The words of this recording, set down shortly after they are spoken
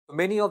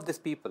Many of these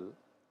people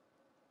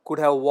could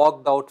have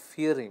walked out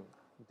fearing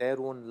their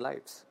own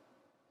lives,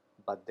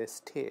 but they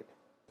stayed.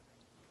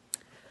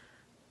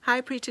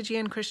 Hi, Preetaji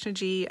and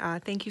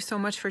Krishnaji. Thank you so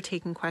much for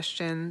taking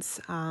questions.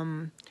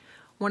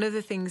 One of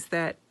the things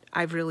that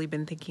I've really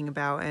been thinking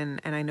about, and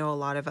I know a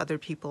lot of other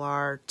people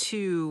are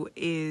too,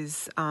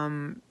 is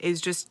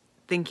just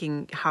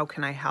thinking, how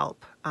can I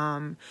help?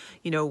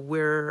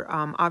 We're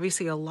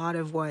obviously a lot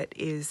of what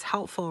is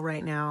helpful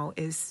right now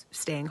is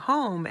staying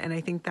home, and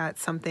I think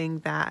that's something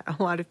that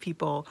a lot of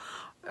people,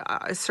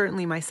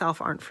 certainly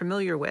myself, aren't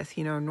familiar with.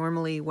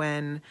 Normally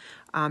when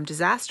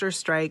disaster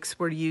strikes,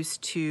 we're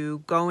used to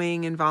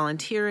going and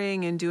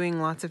volunteering and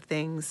doing lots of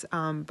things,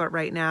 but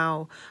right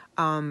now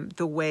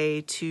the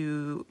way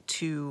to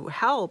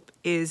help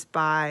is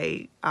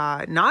by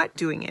not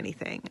doing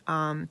anything.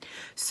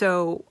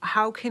 So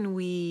how can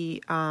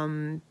we?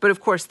 But of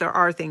course, there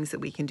are things that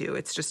we can do.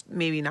 It's just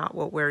maybe not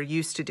what we're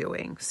used to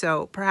doing.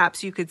 So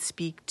perhaps you could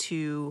speak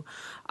to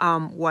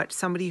what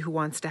somebody who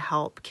wants to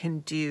help can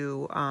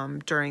do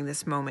during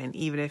this moment,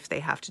 even if they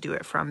have to do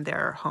it from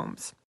their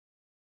homes.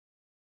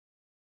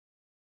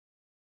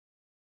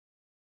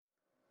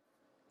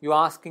 You're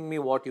asking me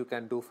what you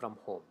can do from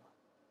home.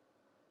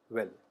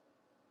 Well,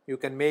 you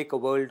can make a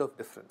world of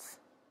difference.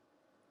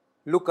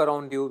 Look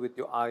around you with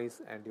your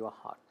eyes and your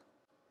heart.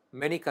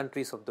 Many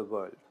countries of the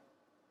world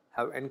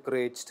have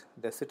encouraged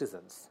their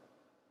citizens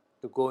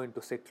to go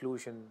into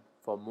seclusion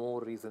for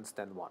more reasons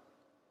than one.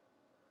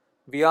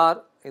 We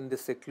are in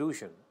this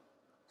seclusion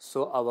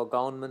so our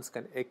governments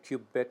can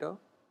equip better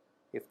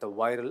if the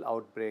viral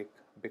outbreak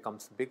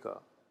becomes bigger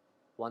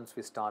once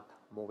we start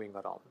moving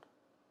around.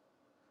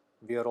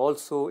 We are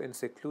also in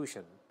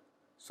seclusion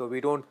so we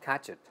don't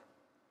catch it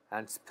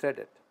and spread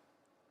it,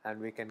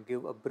 and we can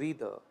give a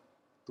breather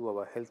to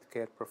our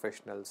healthcare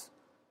professionals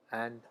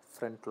and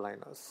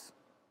frontliners.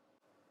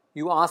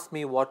 You ask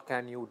me, what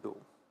can you do?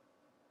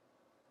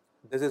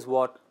 This is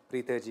what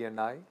Preetaji and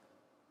I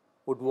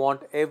would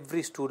want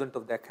every student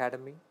of the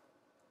academy,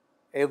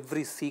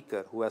 every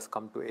seeker who has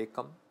come to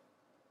ACOM,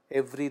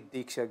 every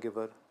Diksha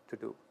giver to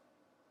do.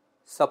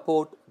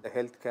 Support the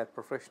healthcare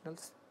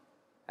professionals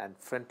and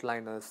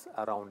frontliners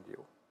around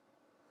you.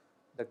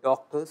 The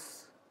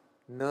doctors,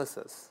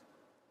 nurses,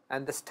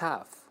 and the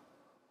staff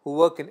who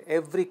work in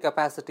every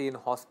capacity in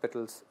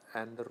hospitals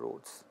and the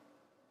roads.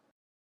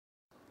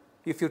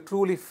 If you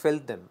truly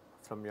felt them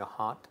from your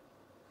heart,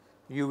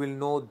 you will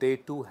know they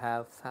too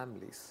have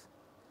families.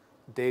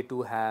 They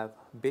too have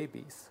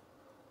babies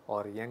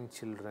or young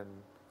children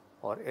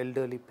or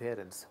elderly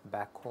parents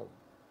back home.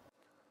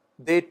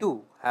 They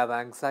too have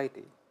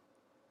anxiety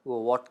over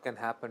what can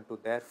happen to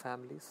their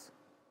families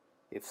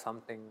if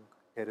something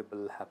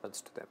terrible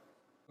happens to them.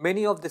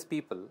 Many of these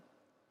people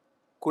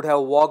could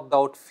have walked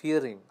out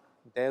fearing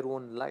their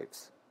own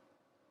lives,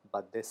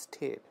 but they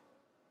stayed.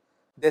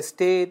 They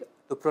stayed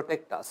to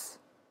protect us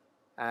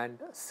and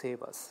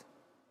save us.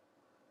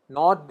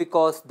 Not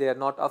because they are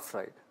not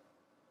afraid,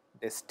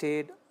 they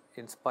stayed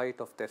in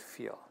spite of their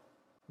fear.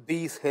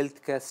 These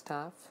healthcare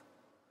staff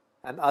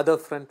and other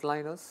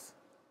frontliners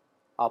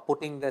are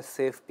putting their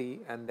safety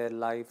and their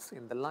lives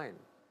in the line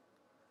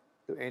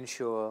to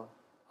ensure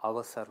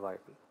our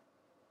survival.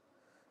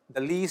 The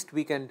least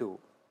we can do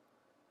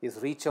is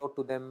reach out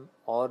to them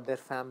or their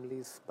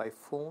families by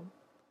phone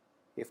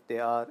if they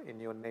are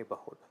in your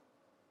neighborhood.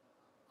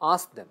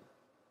 Ask them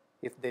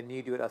if they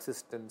need your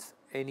assistance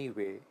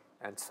anyway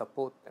and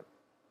support them.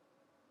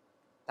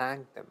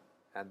 Thank them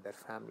and their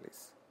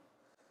families.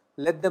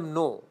 Let them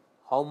know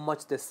how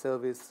much their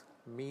service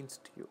means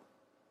to you.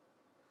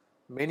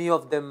 Many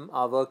of them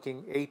are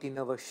working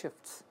 18-hour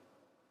shifts.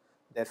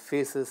 Their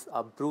faces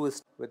are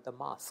bruised with the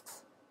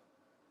masks.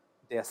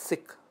 They are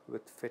sick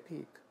with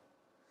fatigue.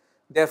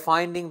 They are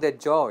finding their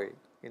joy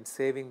in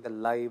saving the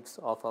lives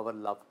of our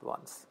loved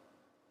ones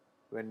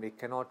when we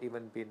cannot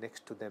even be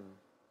next to them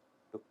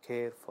to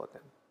care for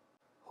them.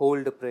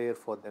 Hold a prayer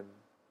for them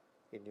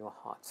in your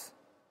hearts.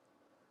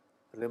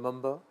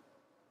 Remember,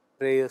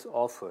 prayers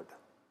offered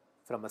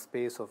from a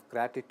space of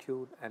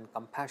gratitude and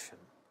compassion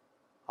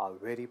are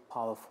very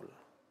powerful.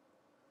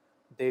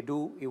 They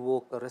do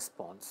evoke a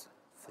response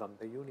from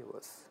the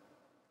universe.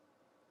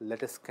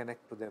 Let us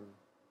connect to them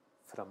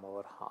from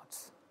our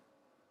hearts.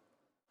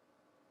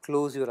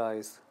 Close your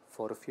eyes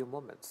for a few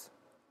moments.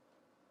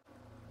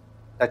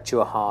 Touch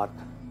your heart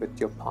with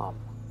your palm.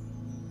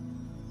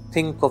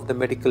 Think of the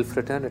medical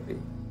fraternity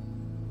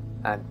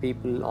and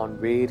people on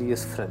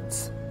various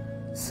fronts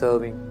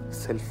serving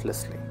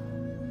selflessly.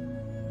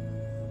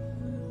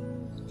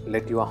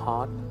 Let your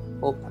heart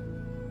open.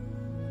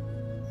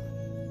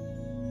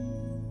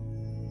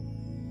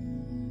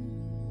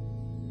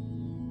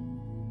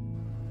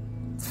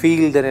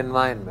 Feel their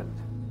environment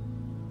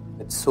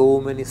with so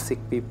many sick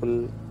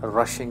people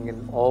rushing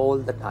in all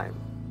the time,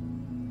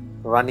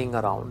 running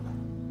around,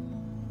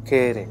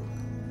 caring,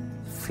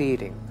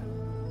 feeding,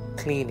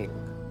 cleaning,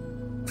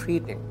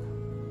 treating,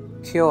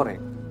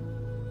 curing,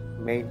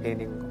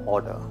 maintaining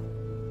order.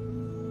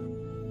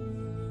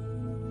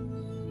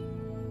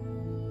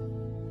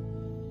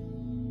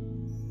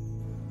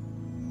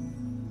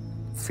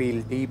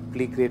 Feel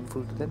deeply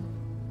grateful to them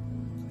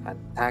and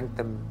thank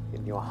them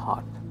in your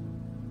heart.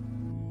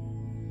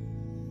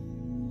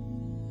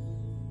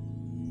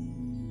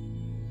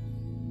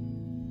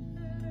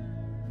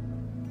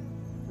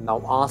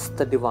 Now ask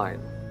the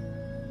Divine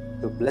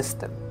to bless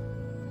them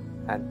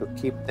and to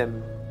keep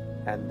them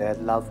and their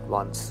loved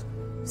ones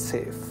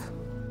safe.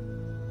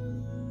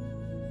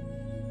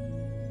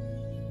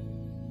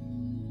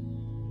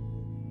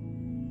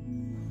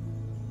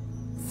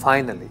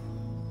 Finally,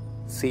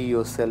 see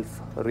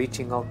yourself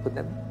reaching out to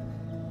them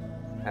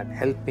and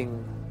helping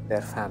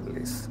their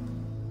families.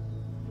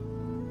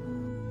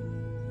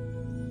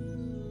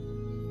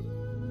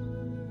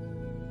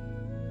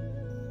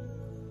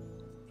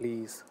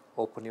 Please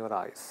open your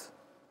eyes.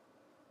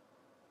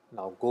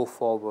 Now go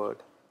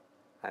forward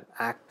and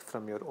act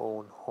from your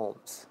own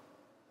homes.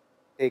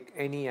 Take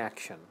any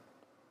action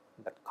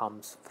that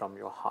comes from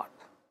your heart.